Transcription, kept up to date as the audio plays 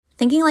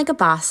Thinking Like a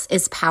Boss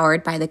is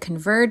powered by the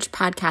Converge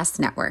Podcast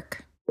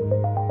Network.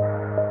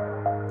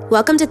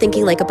 Welcome to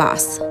Thinking Like a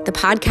Boss, the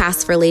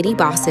podcast for lady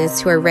bosses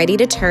who are ready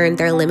to turn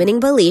their limiting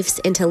beliefs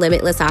into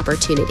limitless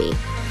opportunity.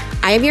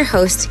 I am your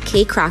host,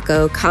 Kay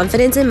Crocco,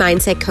 confidence and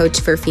mindset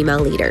coach for female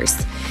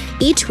leaders.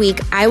 Each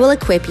week, I will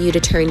equip you to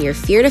turn your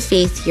fear to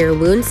faith, your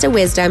wounds to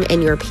wisdom,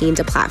 and your pain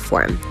to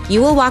platform. You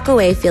will walk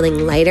away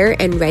feeling lighter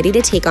and ready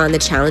to take on the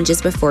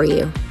challenges before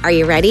you. Are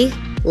you ready?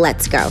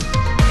 Let's go.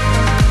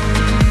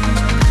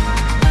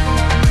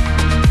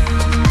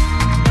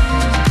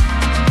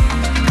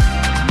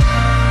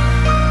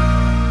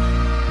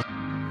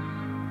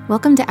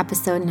 Welcome to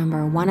episode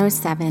number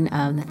 107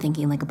 of the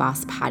Thinking Like a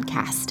Boss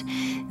podcast.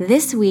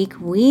 This week,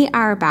 we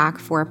are back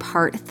for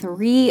part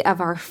 3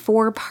 of our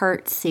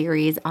 4-part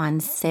series on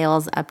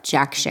sales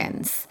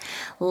objections.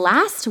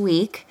 Last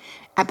week,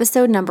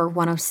 episode number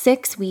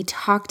 106, we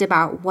talked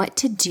about what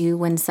to do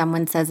when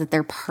someone says that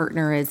their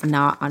partner is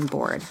not on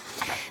board.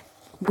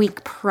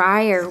 Week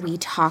prior, we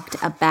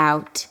talked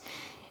about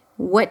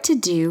what to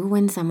do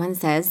when someone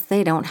says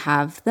they don't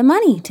have the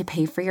money to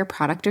pay for your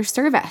product or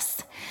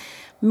service.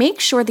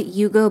 Make sure that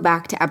you go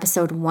back to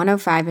episode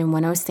 105 and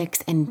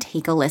 106 and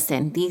take a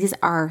listen. These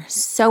are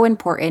so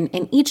important,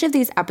 and each of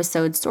these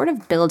episodes sort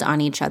of build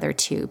on each other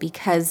too,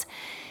 because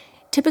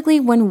typically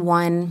when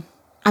one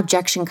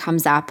objection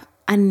comes up,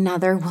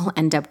 another will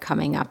end up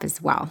coming up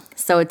as well.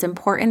 So it's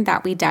important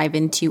that we dive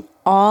into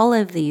all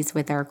of these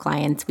with our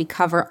clients. We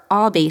cover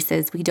all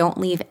bases. We don't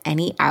leave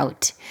any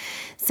out.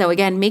 So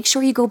again, make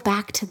sure you go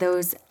back to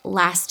those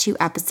last 2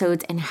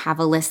 episodes and have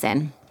a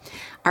listen.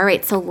 All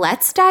right, so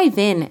let's dive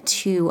in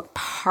to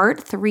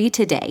part 3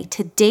 today.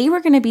 Today,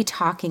 we're going to be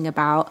talking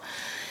about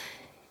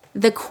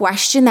the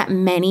question that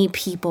many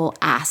people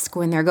ask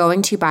when they're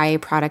going to buy a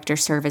product or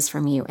service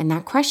from you. And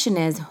that question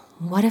is,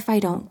 what if I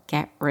don't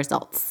get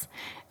results?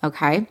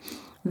 Okay,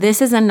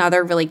 this is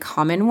another really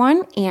common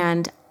one.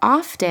 And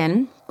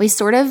often we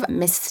sort of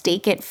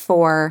mistake it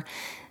for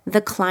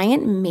the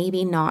client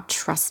maybe not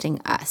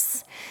trusting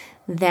us,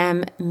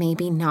 them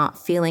maybe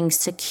not feeling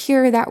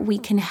secure that we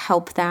can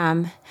help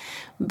them.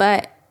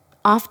 But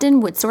often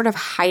what's sort of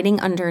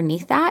hiding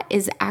underneath that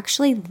is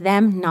actually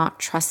them not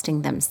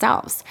trusting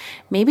themselves.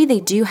 Maybe they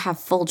do have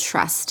full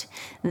trust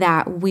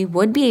that we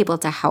would be able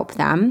to help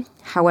them.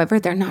 However,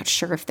 they're not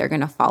sure if they're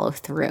going to follow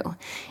through.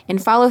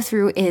 And follow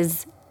through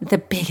is the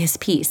biggest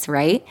piece,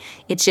 right?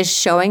 It's just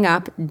showing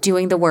up,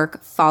 doing the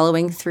work,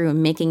 following through,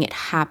 making it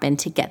happen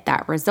to get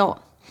that result.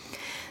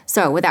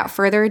 So without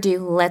further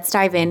ado, let's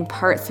dive in.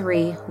 Part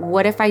 3,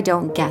 what if I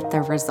don't get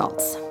the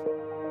results?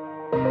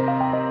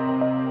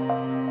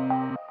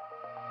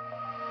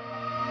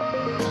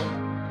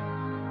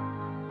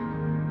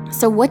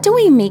 So what do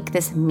we make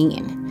this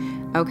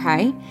mean?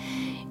 Okay.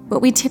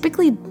 What we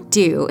typically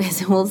do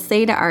is we'll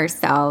say to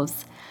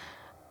ourselves,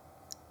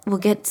 we'll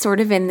get sort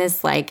of in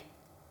this like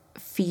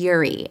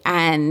fury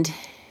and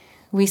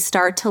we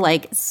start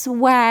to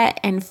sweat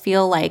and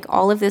feel like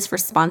all of this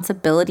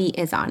responsibility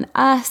is on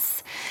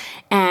us.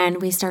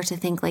 And we start to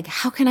think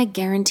how can I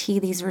guarantee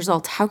these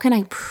results? How can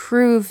I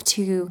prove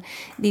to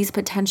these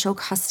potential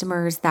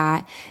customers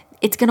that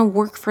it's going to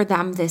work for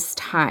them this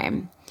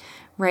time,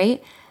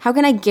 right? How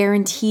can I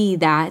guarantee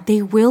that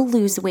they will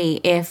lose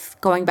weight if,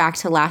 going back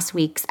to last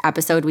week's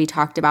episode, we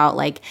talked about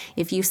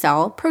if you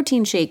sell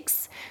protein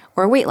shakes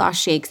or weight loss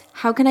shakes,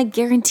 how can I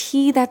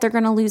guarantee that they're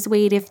going to lose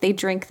weight if they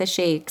drink the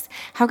shakes?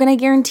 How can I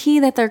guarantee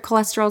that their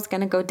cholesterol is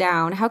going to go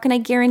down? How can I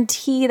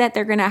guarantee that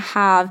they're going to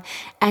have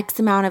X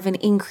amount of an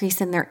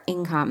increase in their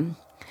income?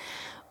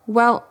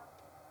 Well,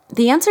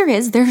 the answer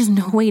is there's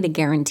no way to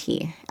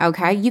guarantee,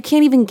 okay? You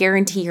can't even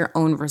guarantee your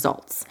own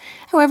results.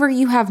 However,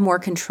 you have more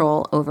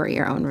control over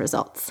your own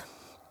results.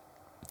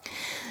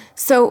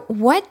 So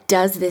what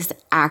does this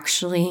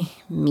actually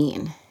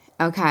mean,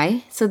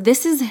 okay? So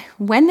this is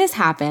when this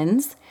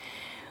happens,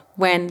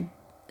 when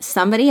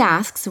somebody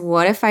asks,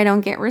 what if I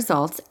don't get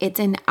results? It's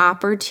an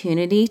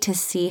opportunity to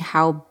see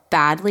how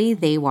badly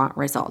they want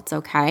results,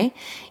 okay?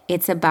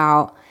 It's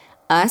about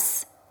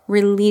us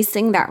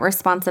releasing that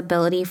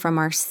responsibility from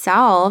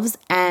ourselves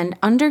and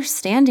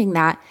understanding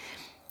that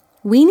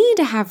we need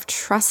to have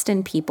trust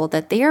in people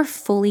that they are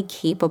fully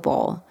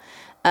capable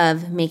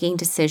of making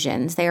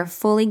decisions. They are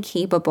fully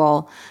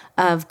capable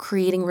of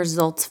creating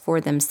results for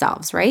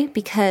themselves, right?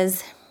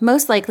 Because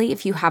most likely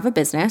if you have a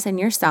business and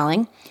you're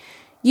selling,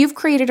 you've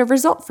created a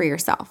result for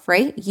yourself,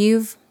 right?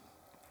 You've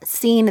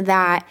seen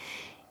that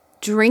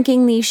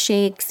drinking these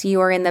shakes,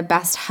 you are in the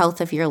best health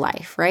of your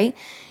life, right?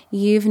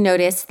 You've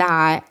noticed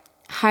that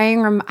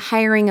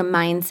hiring a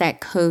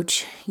mindset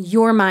coach,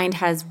 your mind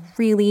has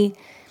really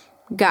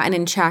gotten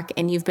in check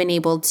and you've been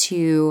able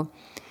to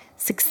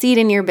succeed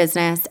in your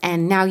business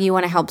and now you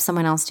want to help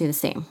someone else do the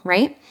same,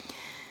 right?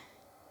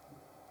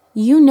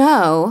 You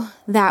know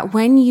that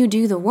when you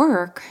do the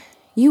work,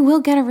 you will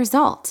get a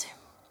result,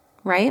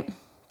 right?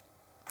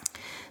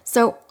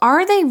 So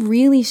are they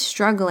really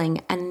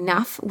struggling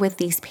enough with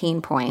these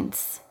pain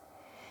points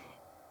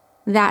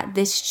that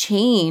this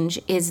change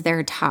is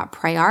their top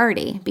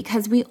priority?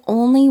 Because we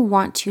only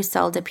want to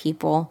sell to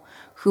people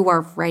who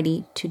are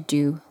ready to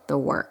do the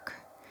work.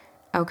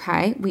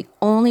 Okay? We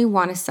only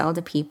want to sell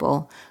to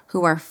people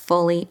who are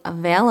fully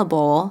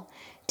available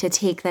to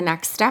take the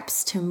next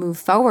steps to move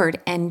forward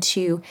and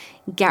to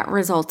get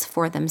results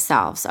for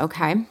themselves.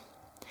 Okay?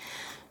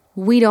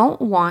 We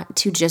don't want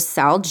to just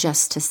sell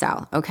just to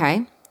sell.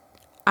 Okay?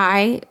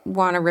 I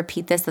want to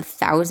repeat this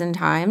 1,000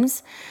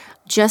 times.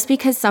 Just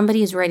because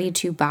somebody is ready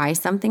to buy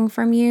something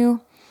from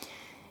you,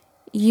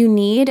 you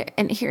need,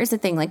 and here's the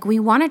thing, like we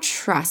want to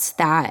trust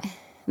that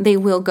they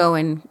will go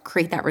and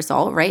create that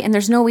result, right? And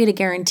there's no way to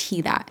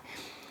guarantee that.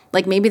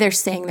 Like maybe they're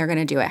saying they're going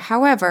to do it.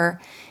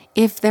 However,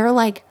 if they're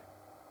like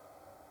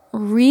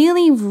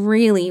really,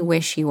 really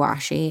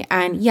wishy-washy,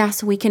 and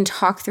yes, we can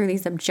talk through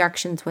these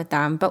objections with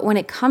them, but when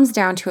it comes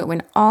down to it,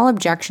 when all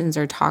objections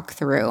are talked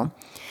through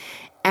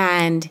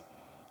and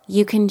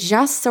you can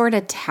just sort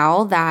of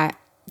tell that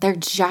they're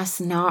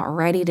just not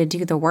ready to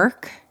do the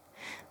work,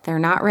 they're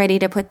not ready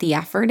to put the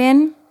effort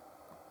in,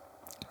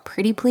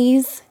 pretty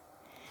please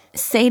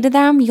say to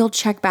them, you'll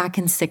check back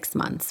in 6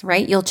 months,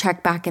 right? You'll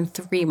check back in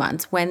 3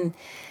 months when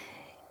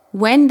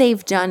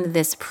they've done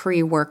this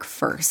pre-work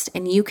first.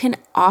 And you can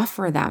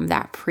offer them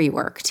that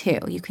pre-work too.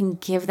 You can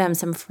give them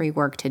some free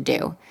work to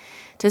do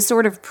to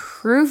sort of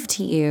prove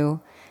to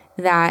you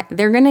that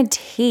they're going to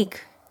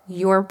take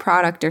your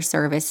product or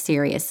service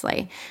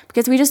seriously.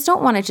 Because we just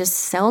don't want to just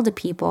sell to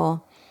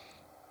people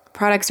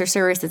products or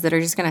services that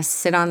are just going to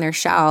sit on their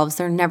shelves.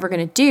 They're never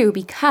going to do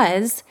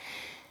because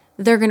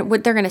what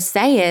they're going to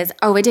say is,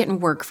 oh, it didn't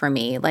work for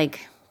me.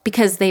 Like,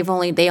 because they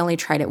only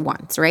tried it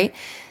once, right?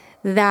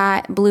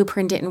 That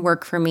blueprint didn't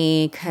work for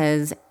me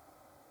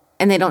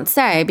and they don't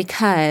say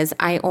because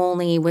I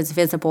only was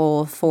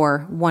visible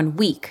for 1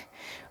 week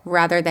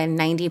rather than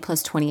 90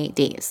 plus 28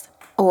 days.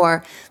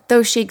 Or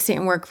those shakes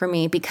didn't work for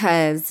me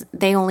because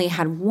they only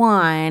had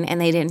one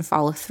and they didn't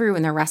follow through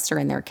and the rest are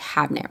in their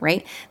cabinet,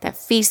 right? That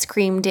face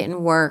cream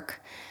didn't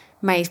work.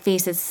 My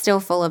face is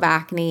still full of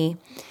acne.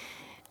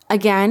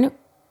 Again,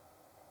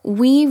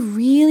 we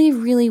really,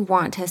 really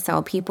want to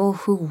sell people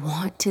who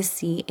want to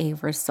see a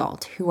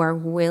result, who are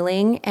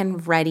willing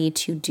and ready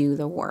to do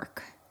the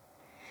work.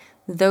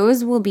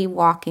 Those will be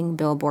walking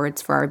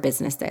billboards for our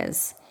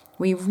businesses.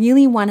 We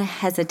really want to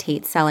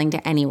hesitate selling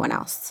to anyone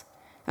else.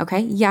 Okay,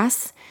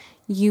 yes,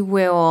 you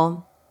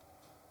will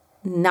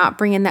not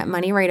bring in that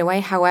money right away.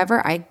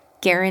 However, I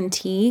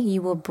guarantee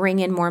you will bring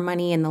in more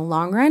money in the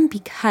long run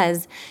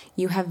because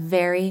you have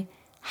very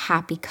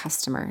happy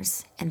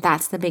customers. And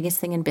that's the biggest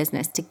thing in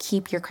business, to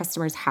keep your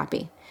customers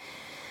happy.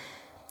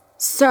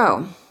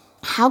 So,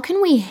 how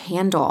can we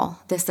handle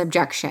this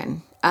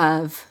objection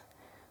of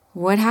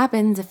what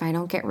happens if I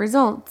don't get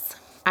results?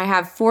 I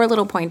have 4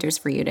 little pointers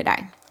for you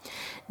today.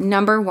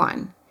 Number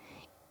 1,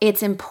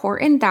 it's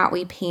important that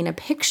we paint a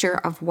picture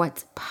of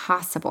what's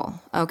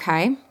possible,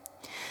 okay?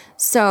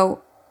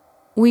 So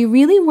we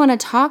really want to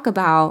talk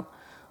about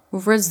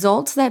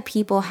results that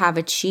people have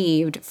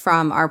achieved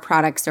from our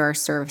products or our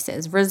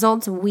services,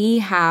 results we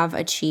have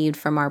achieved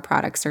from our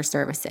products or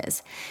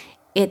services.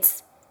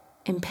 It's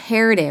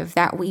imperative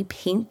that we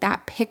paint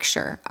that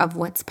picture of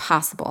what's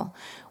possible.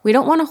 We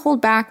don't want to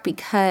hold back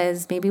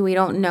because maybe we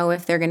don't know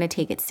if they're going to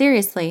take it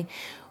seriously.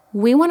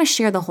 We want to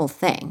share the whole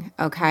thing,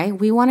 okay?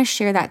 We want to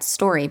share that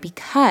story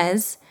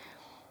because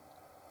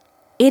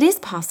it is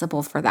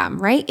possible for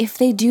them, right? If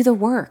they do the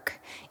work,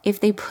 if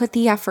they put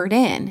the effort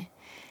in,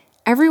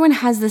 everyone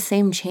has the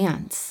same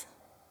chance,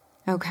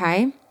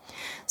 okay?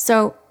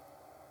 So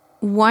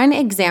one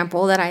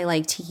example that I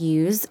like to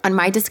use on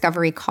my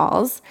discovery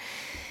calls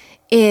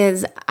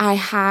is I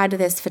had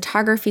this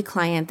photography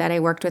client that I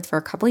worked with for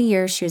a couple of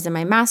years. She was in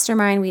my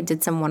mastermind. We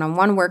did some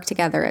one-on-one work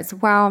together as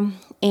well.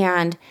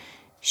 And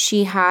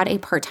she had a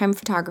part-time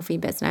photography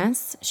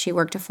business. She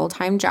worked a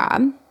full-time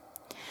job.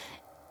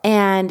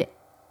 And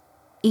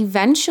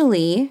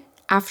eventually,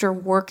 after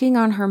working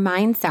on her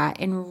mindset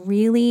and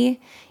really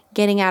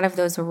getting out of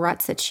those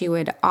ruts that she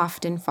would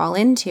often fall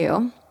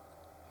into,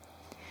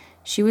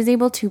 she was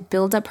able to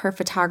build up her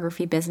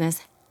photography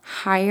business,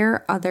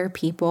 hire other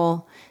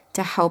people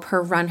to help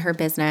her run her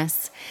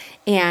business.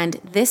 And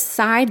this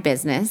side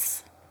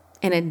business,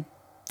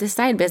 this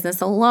side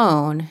business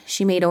alone,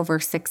 she made over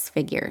 6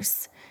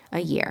 figures a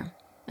year,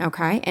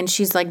 okay? And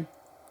she's like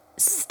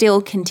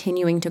still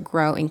continuing to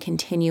grow and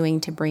continuing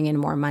to bring in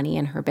more money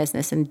in her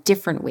business in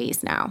different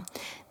ways now,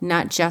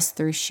 not just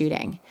through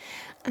shooting.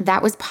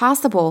 That was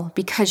possible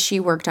because she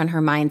worked on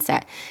her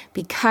mindset,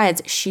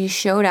 because she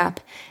showed up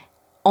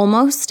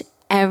almost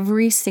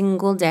every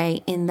single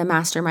day in the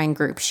mastermind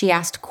group. She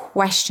asked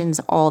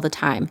questions all the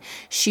time.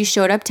 She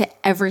showed up to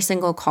every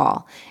single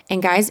call.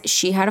 And guys,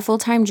 she had a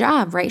full-time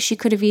job, right? She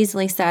could have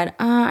easily said,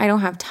 I don't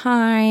have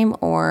time,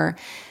 or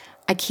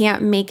I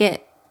can't make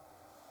it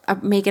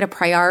a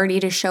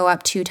priority to show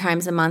up 2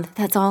 times a month.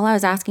 That's all I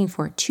was asking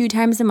for, 2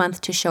 times a month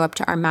to show up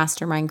to our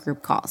mastermind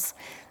group calls.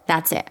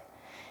 That's it.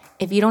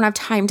 If you don't have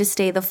time to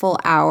stay the full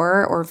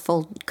hour or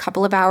full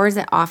couple of hours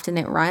that often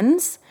it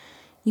runs,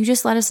 you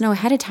just let us know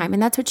ahead of time.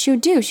 And that's what she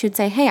would do. She would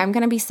say, hey, I'm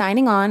going to be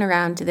signing on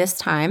around this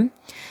time.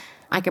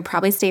 I could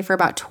probably stay for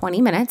about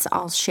 20 minutes.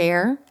 I'll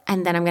share,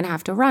 and then I'm going to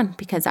have to run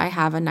because I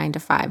have a 9 to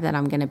 5 that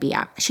I'm going to be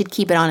at. She'd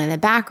keep it on in the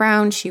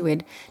background. She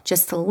would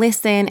just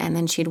listen, and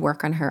then she'd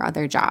work on her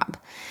other job.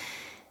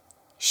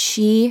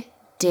 She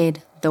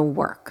did the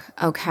work,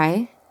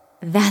 okay?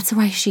 That's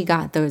why she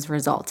got those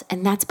results,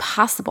 and that's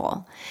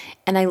possible.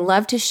 And I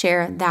love to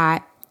share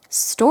that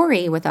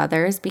story with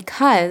others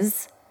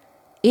because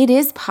it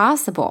is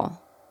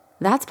possible.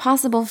 That's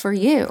possible for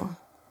you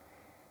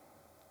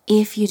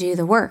if you do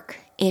the work,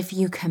 if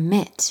you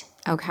commit,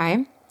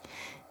 okay?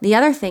 The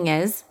other thing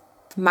is,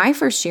 my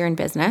first year in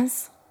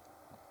business,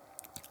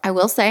 I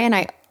will say, and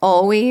I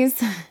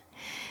always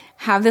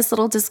have this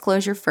little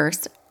disclosure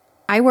first,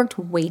 I worked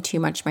way too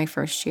much my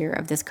first year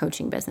of this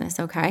coaching business,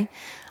 okay?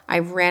 I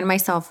ran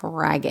myself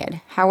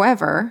ragged.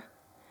 However,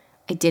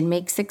 I did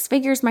make 6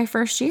 figures my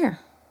first year.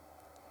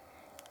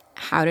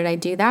 How did I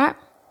do that?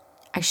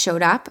 I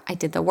showed up, I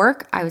did the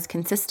work, I was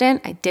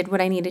consistent, I did what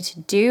I needed to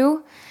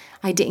do.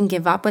 I didn't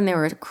give up when there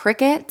were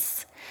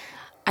crickets.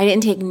 I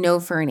didn't take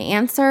no for an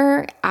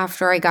answer.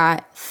 After I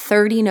got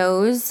 30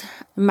 no's,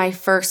 my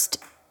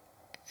first,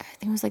 I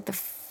think it was like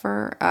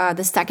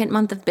the second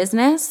month of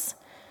business,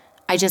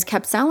 I just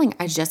kept selling.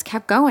 I just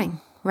kept going,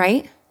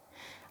 right?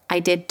 I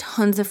did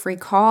tons of free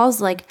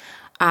calls. Like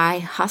I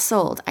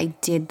hustled. I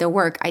did the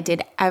work. I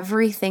did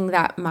everything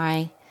that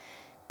my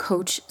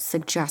coach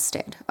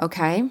suggested,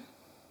 okay?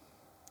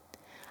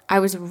 I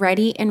was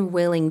ready and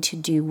willing to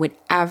do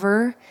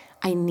whatever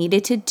I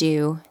needed to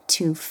do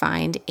to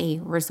find a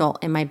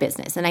result in my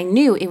business. And I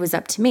knew it was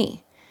up to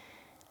me.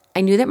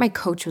 I knew that my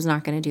coach was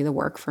not going to do the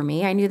work for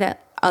me. I knew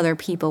that other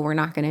people were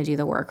not going to do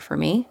the work for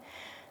me.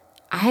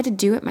 I had to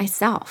do it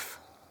myself.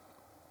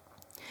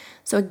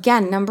 So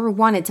again, number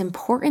one, it's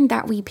important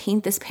that we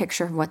paint this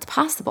picture of what's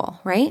possible,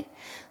 right?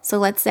 So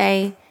let's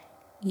say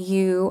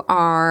you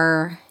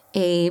are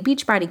a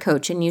Beachbody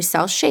coach and you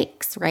sell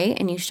shakes, right?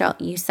 And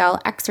you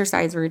sell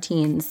exercise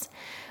routines.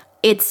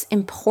 It's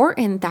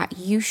important that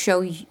you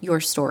show your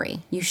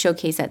story. You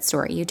showcase that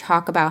story. You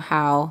talk about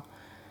how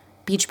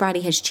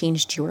Beachbody has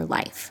changed your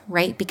life,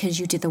 right? Because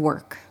you did the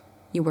work.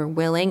 You were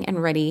willing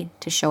and ready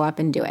to show up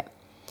and do it.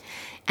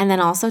 And then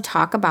also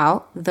talk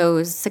about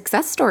those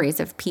success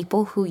stories of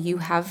people who you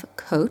have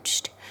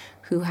coached,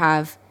 who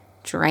have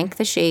drank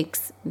the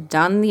shakes,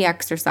 done the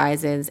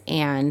exercises,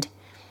 and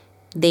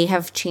they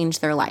have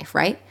changed their life,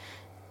 right?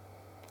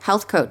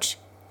 Health coach,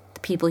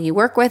 the people you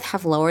work with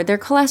have lowered their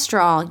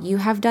cholesterol. You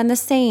have done the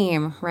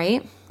same,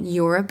 right?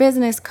 You're a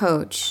business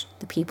coach.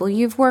 The people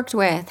you've worked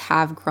with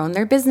have grown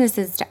their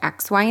businesses to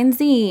X, Y, and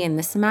Z in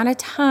this amount of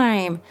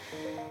time.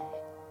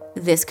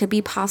 This could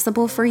be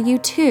possible for you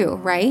too,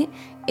 right?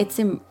 It's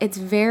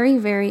very,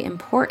 very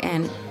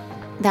important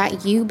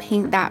that you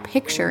paint that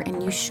picture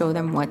and you show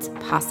them what's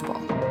possible.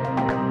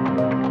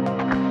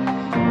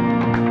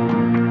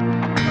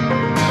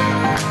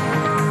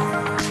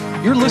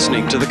 You're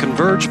listening to the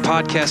Converge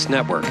Podcast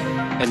Network.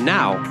 And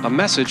now, a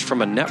message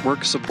from a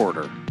network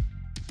supporter.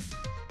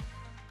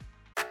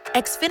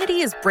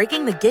 Xfinity is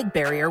breaking the gig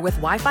barrier with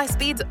Wi-Fi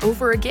speeds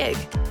over a gig.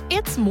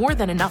 It's more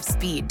than enough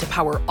speed to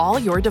power all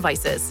your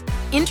devices.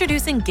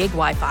 Introducing Gig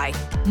Wi-Fi,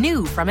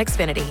 new from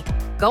Xfinity.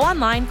 Go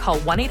online, call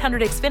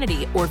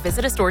 1-800-XFINITY, or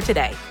visit a store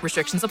today.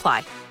 Restrictions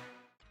apply.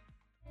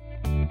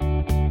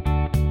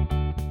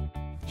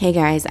 Hey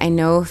guys, I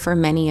know for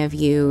many of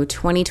you,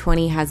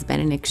 2020 has been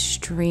an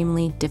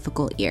extremely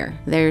difficult year.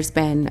 There's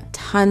been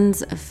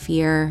tons of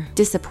fear,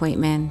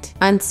 disappointment,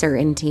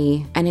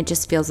 uncertainty, and it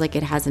just feels like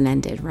it hasn't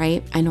ended,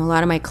 right? I know a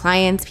lot of my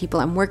clients, people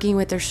I'm working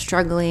with, are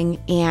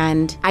struggling,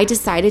 and I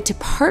decided to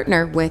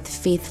partner with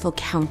Faithful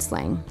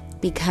Counseling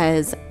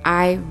because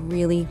I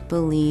really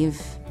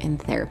believe in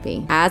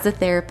therapy. As a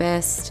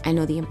therapist, I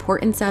know the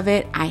importance of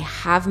it. I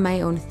have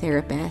my own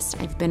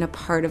therapist. I've been a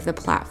part of the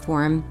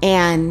platform,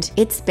 and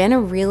it's been a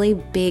really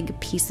big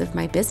piece of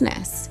my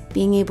business.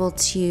 Being able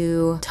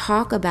to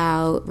talk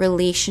about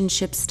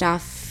relationship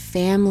stuff,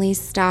 family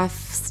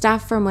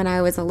stuff from when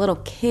I was a little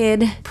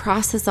kid,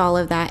 process all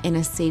of that in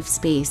a safe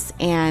space.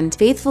 And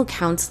Faithful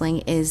Counseling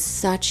is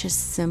such a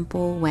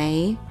simple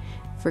way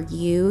for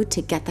you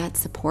to get that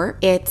support.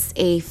 It's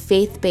a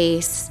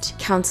faith-based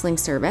counseling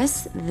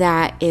service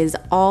that is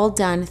all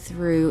done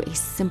through a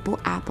simple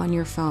app on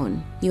your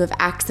phone. You have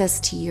access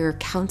to your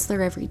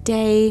counselor every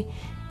day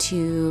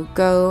to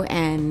go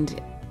and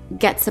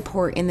get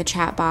support in the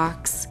chat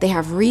box. They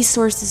have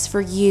resources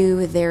for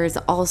you. There's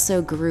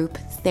also group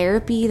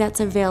therapy that's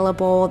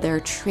available. There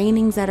are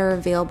trainings that are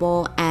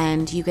available,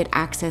 and you get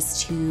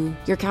access to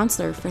your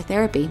counselor for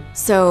therapy.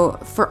 So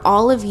for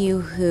all of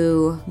you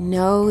who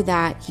know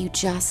that you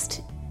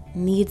just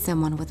need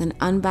someone with an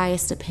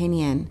unbiased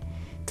opinion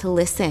to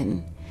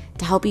listen,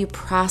 to help you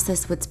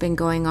process what's been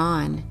going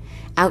on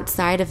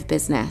outside of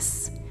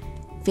business,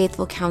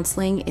 Faithful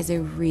Counseling is a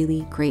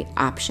really great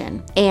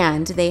option.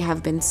 And they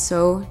have been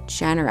so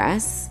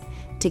generous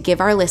to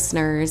give our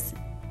listeners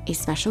a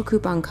special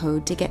coupon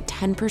code to get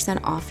 10%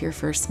 off your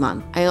first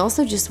month. I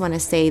also just want to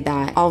say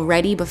that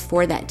already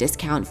before that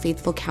discount,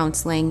 Faithful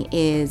Counseling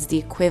is the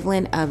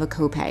equivalent of a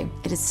copay.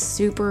 It is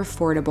super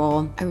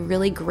affordable, a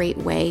really great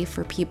way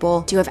for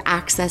people to have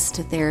access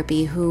to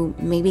therapy who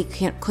maybe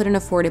couldn't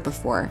afford it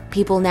before.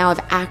 People now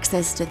have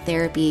access to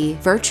therapy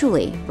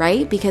virtually,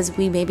 right? Because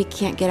we maybe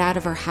can't get out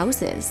of our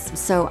houses.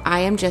 So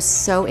I am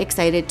just so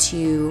excited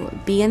to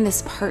be in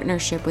this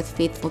partnership with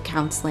Faithful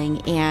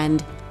Counseling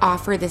and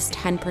offer this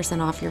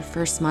 10% off your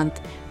first month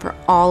for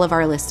all of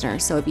our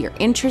listeners. So if you're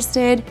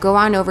interested, go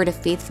on over to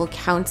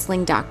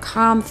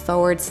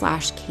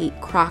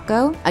faithfulcounseling.com/Kate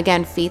Crocco.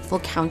 Again,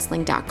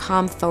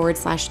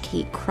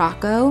 faithfulcounseling.com/Kate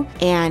Crocco,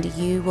 and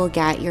you will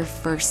get your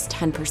first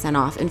 10%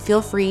 off. And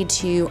feel free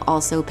to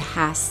also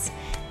pass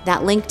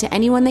that link to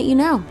anyone that you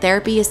know.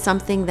 Therapy is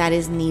something that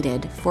is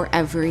needed for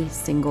every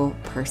single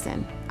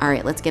person. All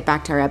right, let's get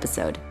back to our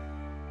episode.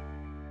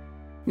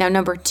 Now,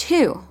 number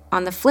 2,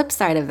 on the flip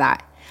side of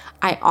that,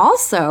 I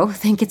also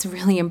think it's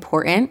really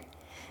important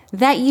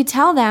that you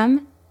tell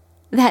them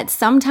that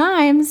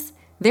sometimes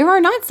there are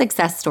not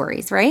success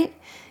stories, right?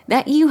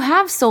 That you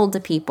have sold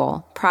to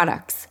people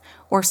products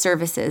or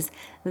services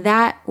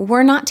that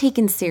were not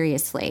taken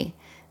seriously.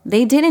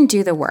 They didn't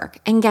do the work.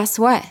 And guess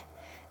what?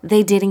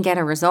 They didn't get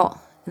a result.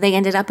 They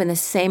ended up in the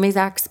same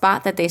exact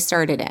spot that they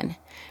started in,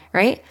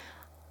 right?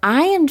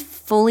 I am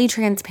fully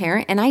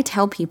transparent and I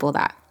tell people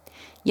that.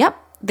 Yep,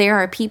 there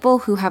are people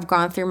who have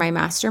gone through my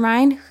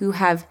mastermind who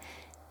have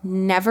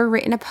never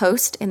written a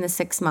post in the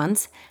 6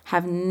 months,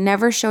 have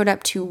never showed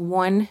up to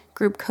one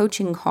group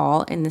coaching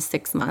call in the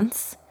 6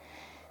 months.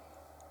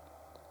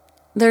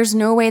 There's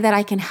no way that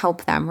I can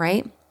help them,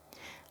 right?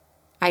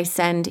 I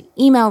send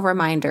email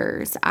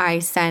reminders, I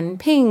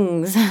send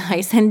pings, I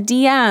send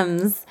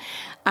DMs,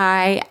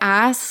 I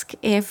ask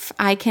if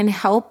I can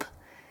help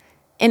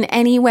in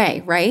any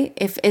way, right?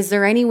 Is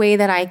there any way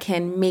that I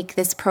can make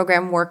this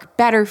program work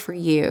better for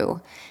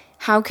you?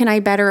 How can I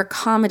better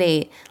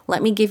accommodate?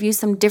 Let me give you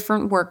some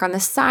different work on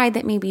the side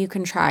that maybe you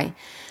can try.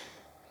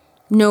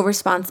 No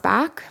response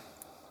back,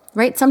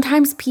 right?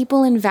 Sometimes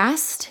people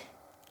invest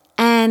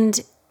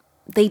and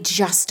they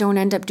just don't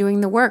end up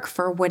doing the work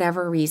for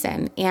whatever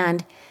reason.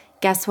 And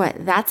guess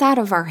what? That's out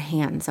of our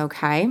hands,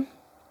 okay?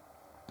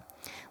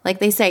 Like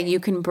they say, you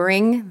can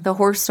bring the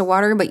horse to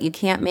water, but you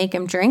can't make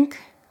him drink,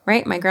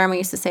 right? My grandma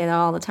used to say that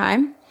all the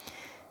time.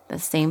 The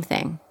same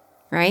thing,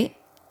 right?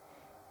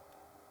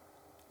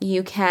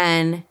 You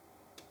can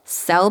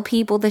sell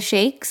people the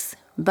shakes,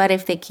 but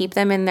if they keep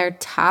them in their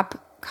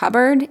top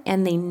cupboard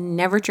and they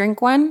never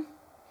drink one,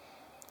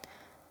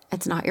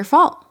 it's not your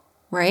fault,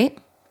 right?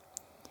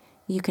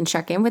 You can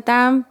check in with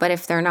them, but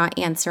if they're not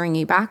answering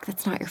you back,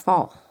 that's not your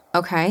fault,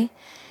 okay?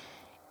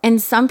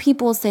 And some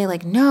people say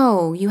like,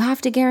 no, you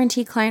have to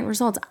guarantee client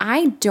results.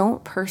 I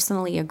don't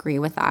personally agree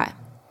with that.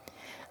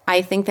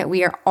 I think that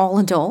we are all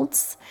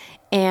adults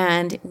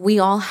and we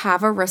all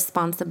have a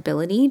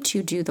responsibility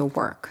to do the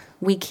work.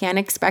 We can't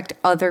expect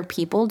other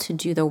people to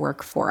do the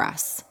work for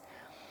us.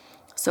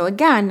 So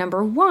again,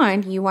 number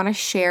 1, you want to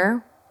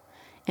share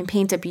and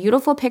paint a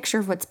beautiful picture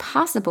of what's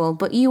possible,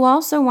 but you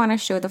also want to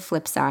show the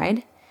flip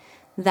side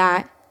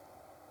that,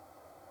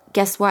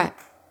 guess what?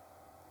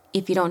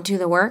 If you don't do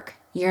the work,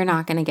 you're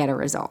not going to get a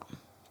result.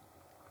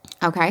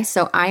 Okay,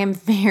 so I am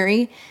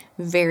very,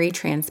 very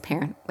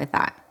transparent with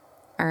that.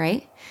 All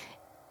right.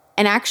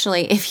 And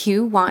actually, if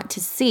you want to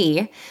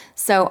see,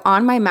 so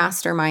on my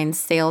mastermind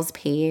sales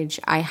page,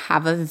 I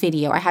have a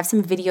video. I have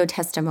some video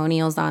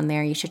testimonials on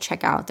there. You should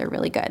check out. They're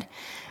really good.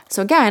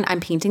 So again, I'm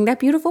painting that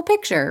beautiful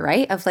picture,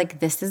 right? Of like,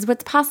 this is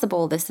what's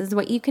possible. This is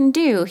what you can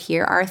do.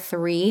 Here are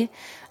 3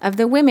 of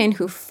the women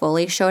who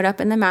fully showed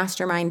up in the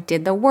mastermind,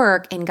 did the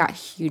work, and got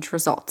huge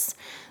results.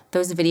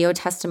 Those video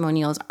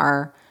testimonials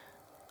are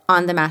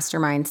on the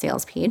mastermind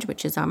sales page,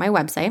 which is on my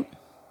website,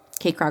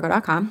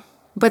 katecrocco.com.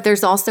 But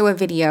there's also a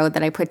video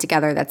that I put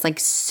together that's like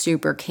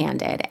super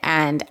candid.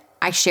 And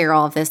I share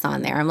all of this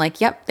on there. I'm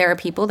like, yep, there are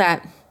people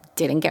that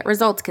didn't get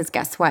results because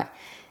guess what?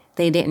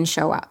 They didn't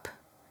show up.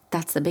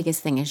 That's the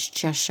biggest thing, is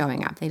just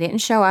showing up. They didn't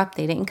show up.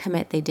 They didn't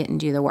commit. They didn't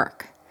do the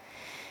work.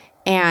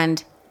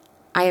 And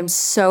I am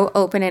so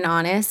open and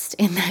honest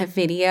in that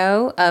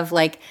video of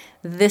like,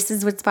 this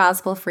is what's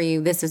possible for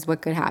you. This is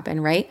what could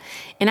happen, right?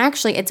 And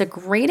actually, it's a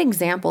great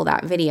example,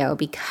 that video,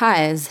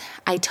 because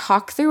I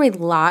talk through a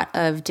lot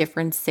of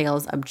different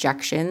sales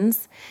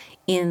objections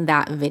in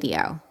that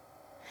video.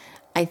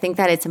 I think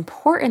that it's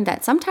important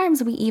that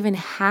sometimes we even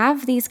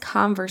have these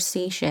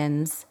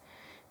conversations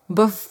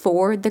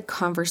before the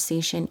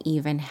conversation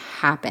even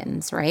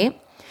happens, right?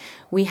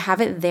 We have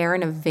it there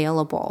and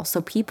available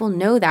so people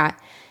know that,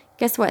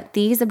 guess what?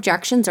 These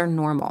objections are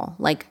normal.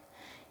 Like,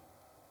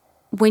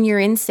 when you're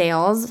in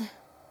sales,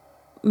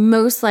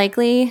 most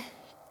likely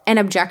an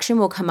objection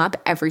will come up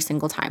every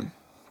single time.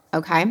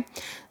 Okay.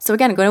 So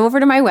again, go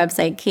over to my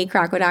website,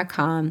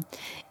 katecrocco.com,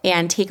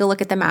 and take a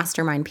look at the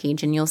mastermind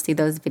page and you'll see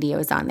those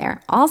videos on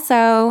there.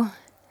 Also,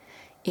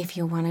 if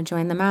you want to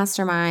join the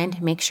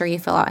mastermind, make sure you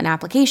fill out an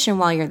application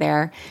while you're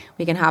there.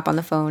 We can hop on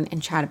the phone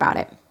and chat about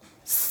it.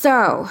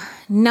 So,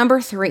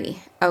 number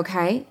 3,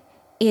 okay?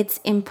 It's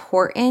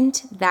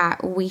important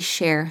that we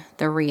share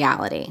the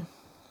reality,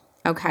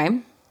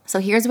 okay? So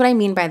here's what I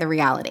mean by the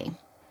reality.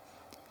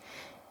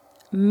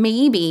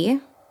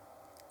 Maybe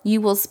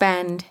you will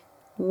spend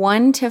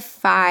 1 to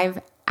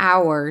 5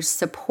 hours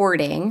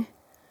supporting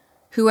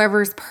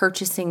whoever's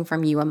purchasing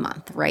from you a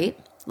month, right?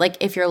 Like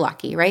if you're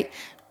lucky, right?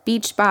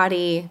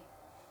 Beachbody,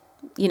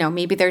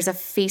 maybe there's a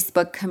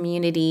Facebook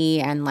community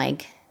and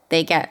like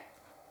they get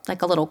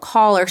like a little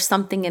call or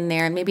something in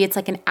there. And maybe it's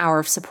like an hour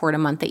of support a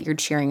month that you're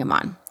cheering them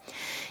on.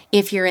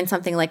 If you're in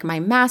something like my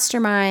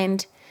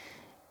mastermind,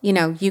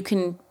 you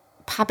can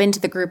pop into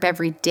the group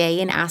every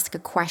day and ask a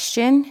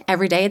question.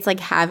 Every day it's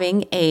like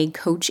having a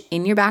coach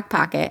in your back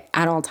pocket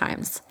at all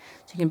times.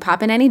 So you can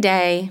pop in any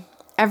day,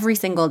 every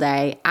single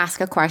day,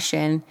 ask a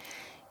question.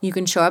 You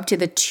can show up to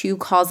the 2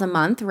 calls a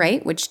month,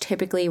 right? Which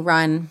typically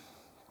run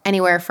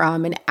anywhere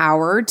from an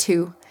hour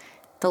to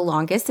the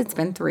longest, it's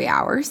been 3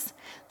 hours.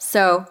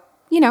 So,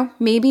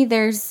 maybe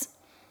there's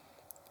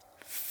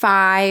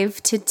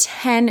 5 to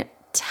 10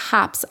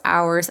 tops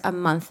hours a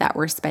month that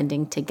we're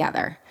spending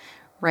together,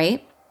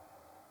 right?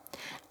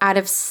 Out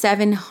of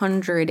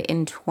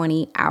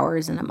 720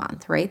 hours in a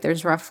month, right?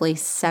 There's roughly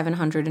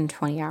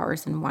 720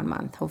 hours in 1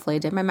 month. Hopefully I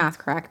did my math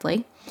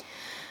correctly.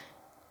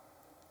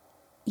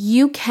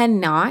 You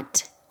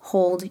cannot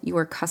hold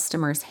your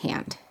customer's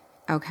hand,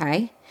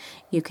 okay?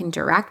 You can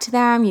direct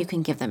them, you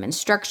can give them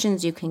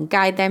instructions, you can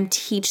guide them,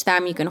 teach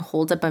them, you can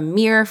hold up a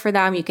mirror for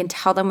them, you can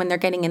tell them when they're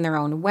getting in their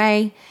own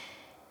way.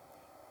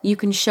 You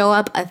can show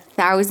up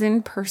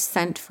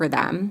 1,000% for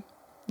them.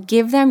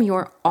 Give them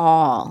your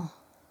all.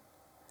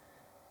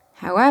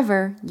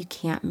 However, you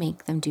can't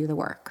make them do the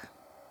work,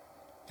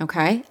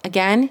 okay?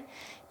 Again,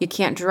 you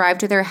can't drive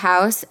to their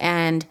house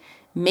and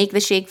make the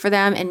shake for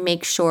them and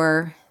make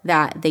sure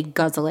that they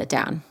guzzle it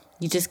down.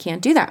 You just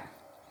can't do that,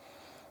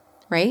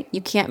 right?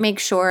 You can't make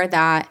sure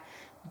that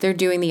they're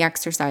doing the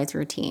exercise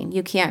routine.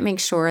 You can't make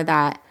sure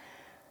that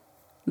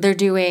they're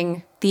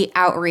doing the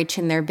outreach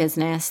in their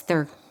business.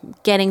 They're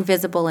getting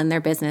visible in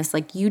their business.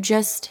 Like you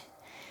just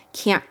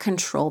can't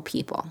control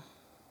people,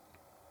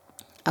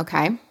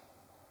 okay?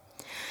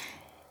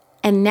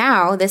 And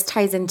now this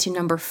ties into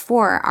number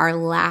 4, our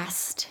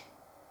last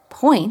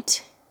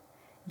point.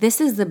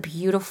 This is the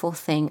beautiful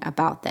thing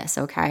about this,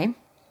 okay?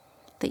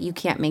 That you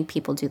can't make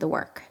people do the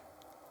work.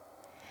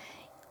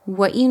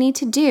 What you need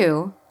to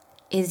do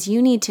is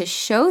you need to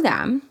show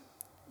them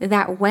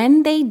that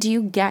when they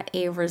do get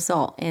a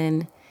result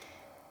in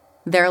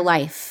their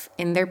life,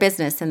 in their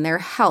business, in their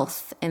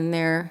health, in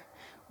their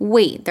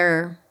weight,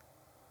 their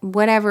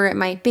whatever it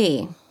might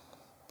be,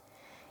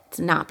 it's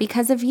not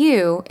because of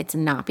you. It's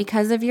not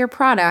because of your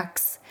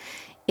products.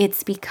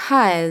 It's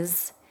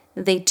because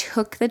they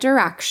took the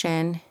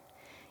direction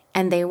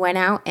and they went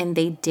out and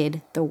they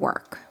did the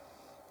work.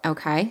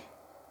 Okay?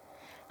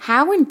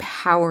 How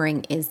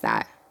empowering is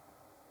that?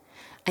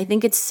 I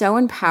think it's so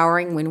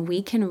empowering when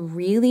we can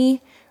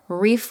really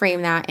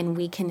reframe that and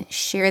we can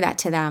share that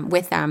to them,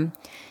 with them,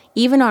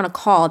 even on a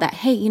call that,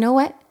 hey, you know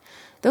what?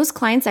 Those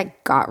clients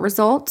that got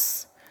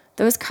results,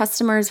 those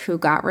customers who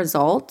got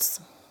results,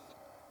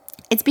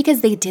 it's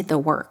because they did the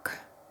work,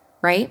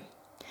 right?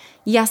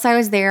 Yes, I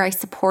was there. I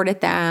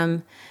supported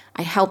them.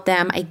 I helped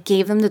them. I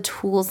gave them the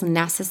tools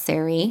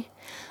necessary,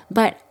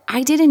 but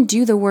I didn't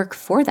do the work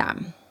for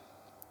them.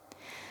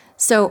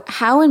 So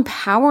how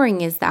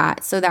empowering is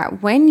that? So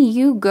that when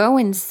you go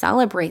and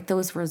celebrate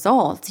those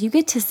results, you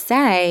get to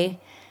say,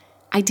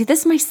 I did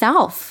this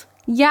myself.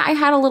 Yeah, I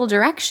had a little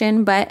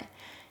direction, but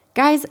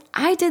guys,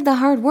 I did the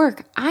hard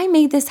work. I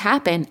made this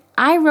happen.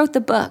 I wrote the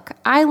book.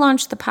 I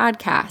launched the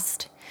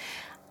podcast.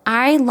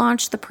 I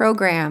launched the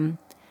program.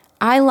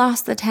 I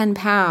lost the 10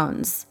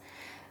 pounds.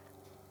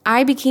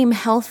 I became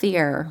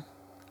healthier.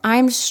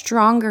 I'm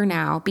stronger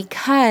now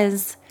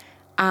because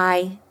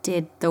I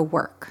did the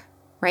work,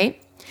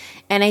 right?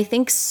 And I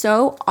think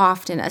so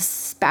often,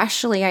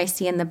 especially I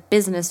see in the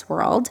business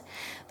world,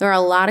 there are a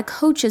lot of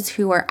coaches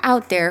who are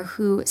out there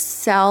who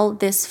sell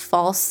this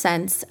false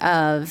sense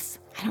of,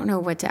 I don't know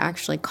what to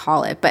actually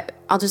call it, but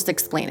I'll just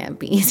explain it. It'd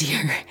be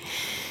easier.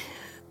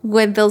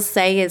 What they'll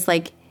say is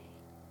like,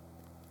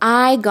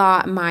 I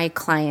got my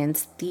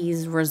clients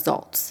these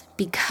results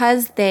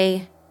because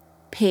they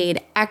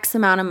paid X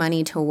amount of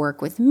money to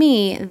work with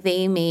me.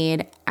 They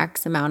made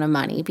X amount of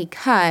money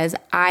because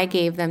I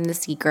gave them the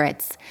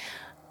secrets.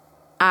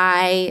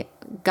 I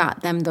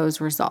got them those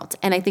results.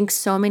 And I think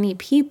so many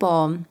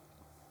people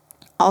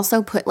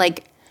also put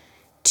like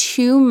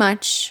too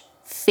much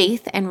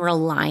faith and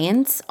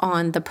reliance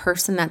on the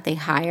person that they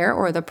hire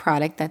or the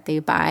product that they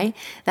buy,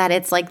 that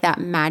it's like that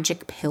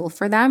magic pill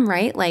for them,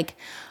 right? Like,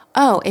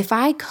 oh, if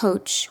I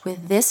coach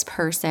with this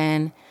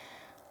person,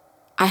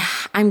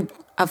 I'm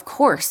of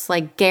course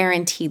like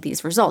guaranteed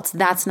these results.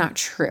 That's not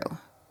true,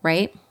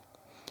 right?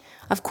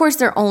 Of course,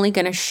 they're only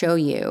going to show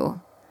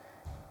you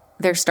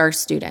their star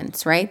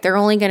students, right? They're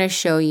only going to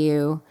show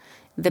you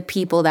the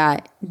people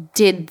that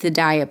did the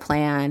diet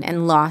plan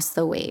and lost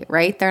the weight,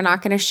 right? They're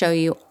not going to show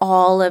you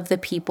all of the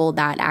people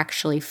that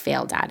actually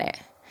failed at it.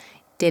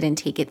 didn't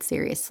take it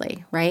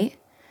seriously, right?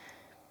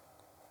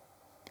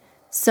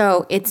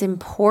 So it's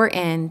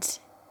important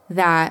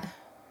that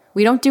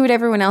we don't do what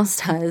everyone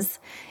else does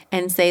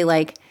and say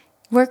like,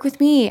 work with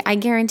me, I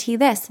guarantee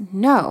this.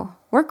 No,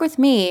 work with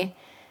me.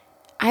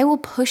 I will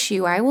push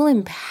you. I will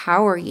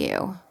empower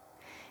you.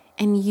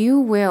 And you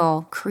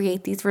will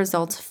create these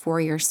results for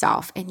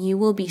yourself. And you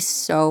will be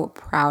so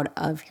proud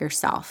of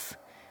yourself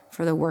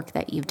for the work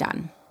that you've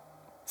done.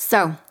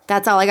 So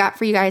that's all I got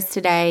for you guys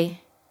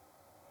today.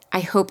 I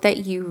hope that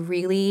you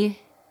really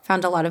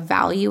found a lot of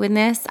value in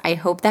this. I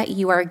hope that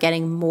you are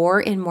getting more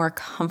and more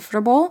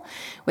comfortable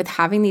with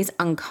having these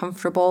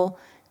uncomfortable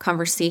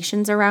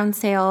conversations around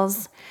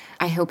sales.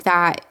 I hope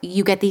that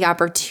you get the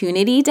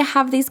opportunity to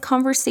have these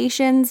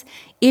conversations.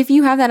 If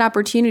you have that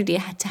opportunity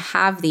to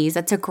have these,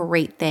 that's a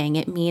great thing.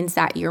 It means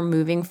that you're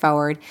moving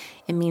forward.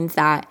 It means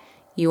that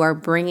you are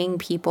bringing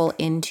people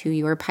into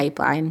your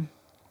pipeline.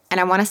 And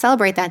I want to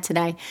celebrate that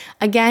today.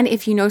 Again,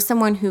 if you know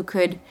someone who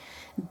could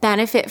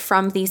benefit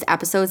from these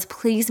episodes,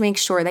 please make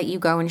sure that you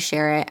go and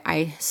share it.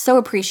 I so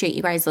appreciate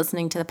you guys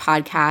listening to the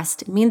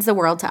podcast. It means the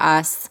world to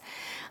us.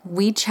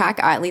 We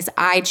check, at least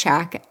I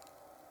check,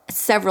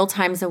 several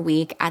times a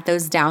week at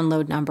those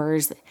download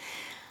numbers.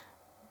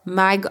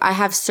 I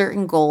have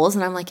certain goals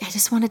and I'm like, I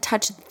just want to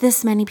touch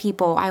this many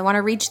people. I want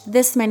to reach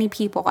this many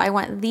people. I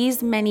want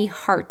these many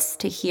hearts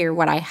to hear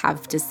what I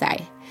have to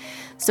say.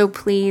 So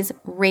please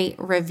rate,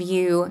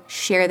 review,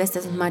 share this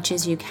as much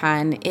as you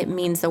can. It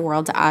means the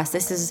world to us.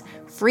 This is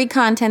free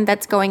content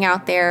that's going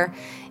out there.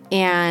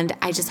 And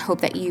I just hope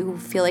that you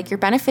feel like you're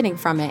benefiting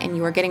from it and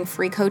you are getting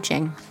free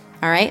coaching.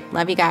 All right.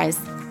 Love you guys.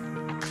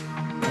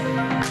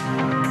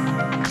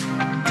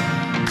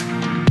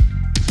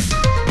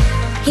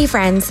 Hey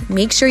friends,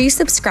 make sure you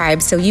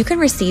subscribe so you can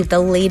receive the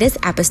latest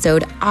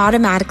episode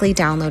automatically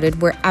downloaded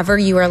wherever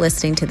you are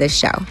listening to this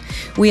show.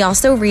 We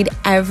also read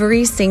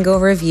every single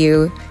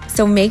review,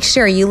 so make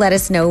sure you let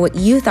us know what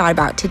you thought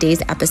about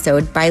today's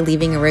episode by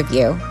leaving a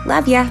review.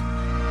 Love ya!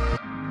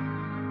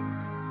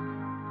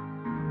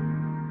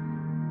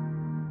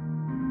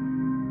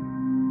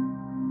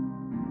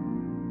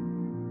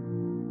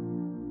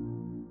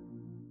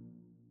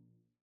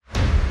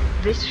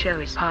 This show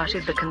is part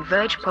of the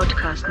Converge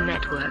Podcast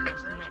Network.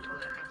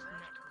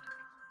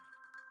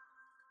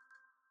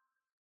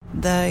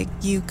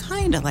 You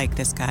kind of like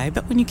this guy,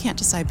 but when you can't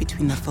decide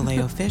between the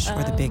Filet-O-Fish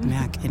or the Big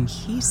Mac, and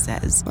he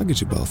says, I'll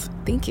get you both.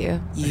 Thank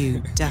you.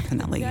 You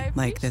definitely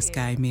like this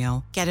guy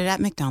meal. Get it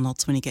at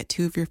McDonald's when you get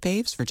 2 of your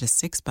faves for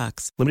just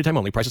 $6. Limited time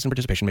only. Prices and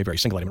participation may vary.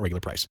 Single item at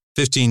regular price.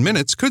 15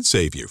 minutes could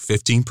save you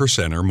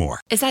 15% or more.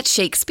 Is that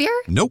Shakespeare?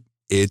 Nope,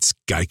 it's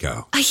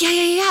Geico.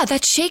 Yeah,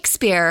 that's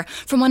Shakespeare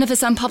from one of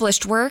his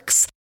unpublished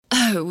works.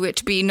 Oh,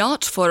 it be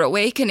not for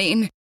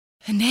awakening.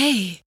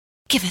 Nay,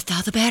 giveth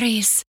thou the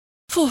berries.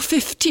 For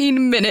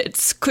 15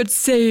 minutes could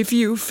save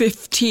you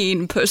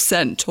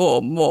 15%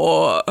 or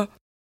more.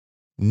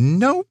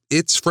 Nope,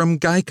 it's from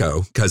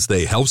Geico, because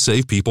they help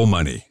save people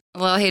money.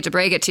 Well, I hate to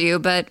break it to you,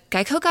 but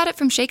Geico got it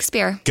from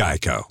Shakespeare.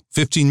 Geico.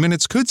 15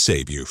 minutes could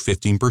save you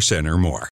 15% or more.